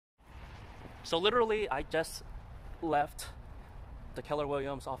So literally, I just left the Keller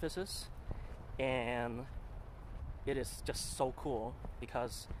Williams offices, and it is just so cool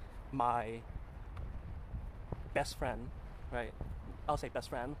because my best friend, right? I'll say best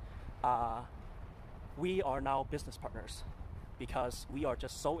friend. We are now business partners because we are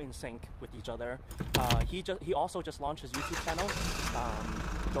just so in sync with each other. He also just launched his YouTube channel,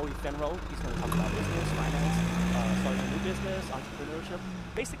 Joey Finrow. He's going to talk about business, finance, starting a new business, entrepreneurship,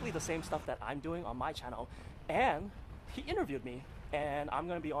 basically the same stuff that I'm doing on my channel. And he interviewed me, and I'm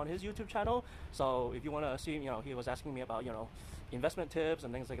going to be on his YouTube channel. So if you want to see, he was asking me about, investment tips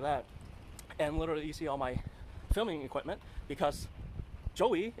and things like that. And literally you see all my filming equipment because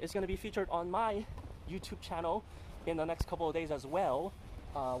Joey is going to be featured on my YouTube channel in the next couple of days as well,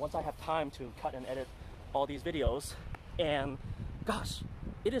 once I have time to cut and edit all these videos. And gosh,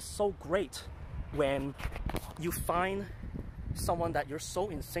 it is so great when you find someone that you're so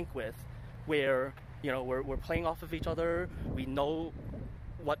in sync with, where we're playing off of each other, we know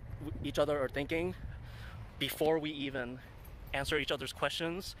what each other are thinking before we even answer each other's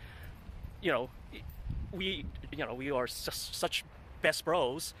questions. We are just such best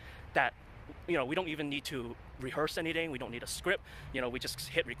bros that we don't even need to rehearse anything. We don't need a script. We just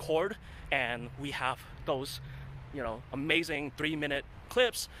hit record, and we have those amazing 3-minute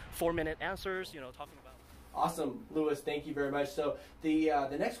clips, 4-minute answers, talking about. Awesome, Louis, thank you very much. So the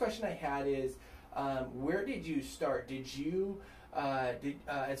next question I had is, where did you start? Did you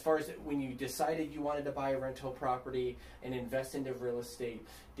as far as when you decided you wanted to buy a rental property and invest into real estate,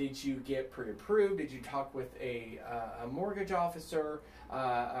 did you get pre-approved? Did you talk with a mortgage officer,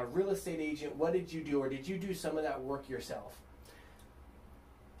 a real estate agent? What did you do, or did you do some of that work yourself?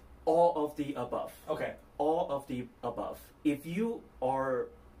 All of the above. Okay. All of the above. If you are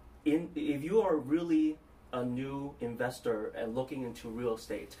really a new investor and looking into real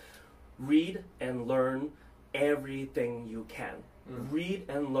estate, read and learn everything you can. Read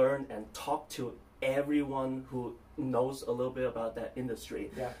and learn and talk to everyone who knows a little bit about that industry.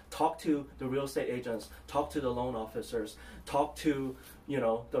 Yeah. Talk to the real estate agents, talk to the loan officers, talk to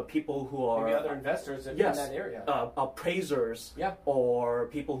the people who are maybe other investors in that area. Appraisers, yeah, or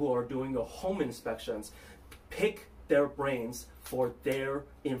people who are doing the home inspections. Pick their brains for their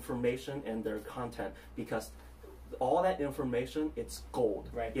information and their content, because all that information, it's gold.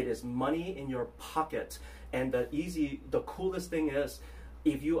 Right. It is money in your pocket. And the coolest thing is,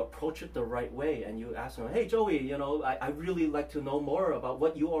 if you approach it the right way and you ask them, hey Joey, I really like to know more about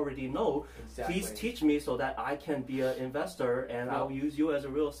what you already know. Exactly. Please teach me so that I can be an investor, and I'll use you as a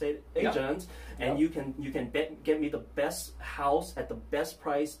real estate agent, and you can get me the best house at the best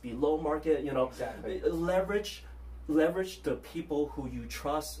price, below market. Exactly. Leverage the people who you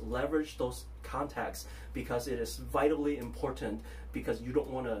trust, leverage those contacts, because it is vitally important, because you don't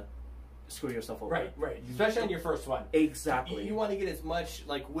want to screw yourself over. Right. Especially on your first one. Exactly. You want to get as much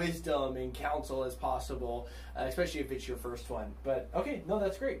wisdom and counsel as possible, especially if it's your first one. But okay, no,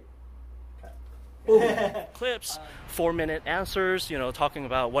 that's great. Clips, 4-minute answers, talking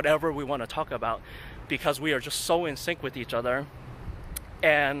about whatever we want to talk about, because we are just so in sync with each other.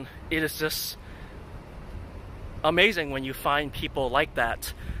 And it is just amazing when you find people like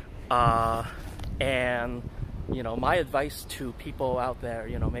that. And my advice to people out there,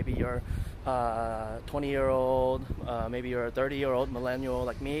 maybe you're a 20-year-old, maybe you're a 30-year-old millennial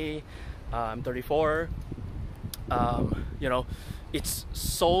like me, I'm 34. It's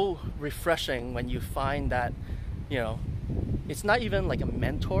so refreshing when you find that, it's not even like a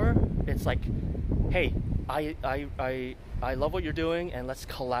mentor. It's like, hey, I love what you're doing, and let's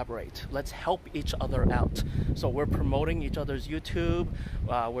collaborate. Let's help each other out. So we're promoting each other's YouTube.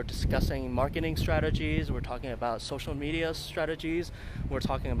 We're discussing marketing strategies. We're talking about social media strategies. We're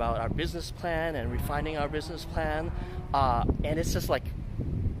talking about our business plan and refining our business plan. And it's just like,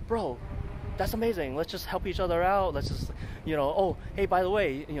 bro, that's amazing. Let's just help each other out. Let's just, oh, hey, by the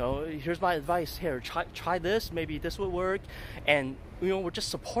way, here's my advice. Here, try this. Maybe this would work. And, we're just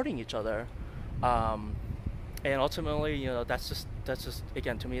supporting each other. And ultimately, that's just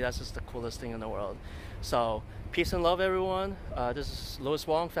again, to me, that's just the coolest thing in the world. So peace and love, everyone. This is Louis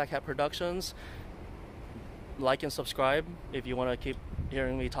Wong, Fat Cat Productions. Like and subscribe if you want to keep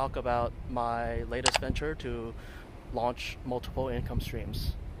hearing me talk about my latest venture to launch multiple income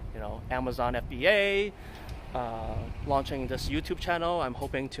streams. Amazon FBA, launching this YouTube channel. I'm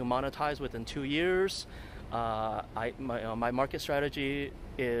hoping to monetize within 2 years. My market strategy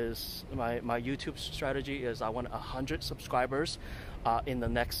is, my YouTube strategy is, I want 100 subscribers in the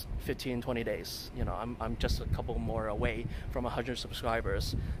next 15-20 days. I'm just a couple more away from 100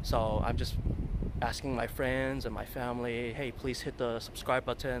 subscribers. So I'm just asking my friends and my family, hey, please hit the subscribe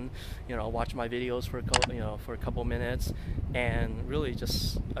button, watch my videos for a couple minutes. And really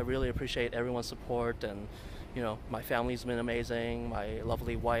I really appreciate everyone's support. And my family's been amazing, my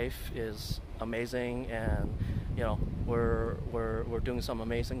lovely wife is amazing, and we're doing some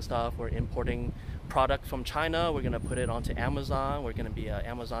amazing stuff. We're importing product from China. We're gonna put it onto Amazon. We're gonna be an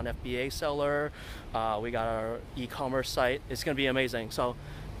Amazon FBA seller. We got our e-commerce site. It's gonna be amazing. So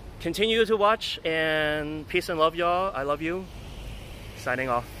continue to watch, and peace and love, y'all. I love you. Signing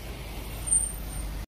off.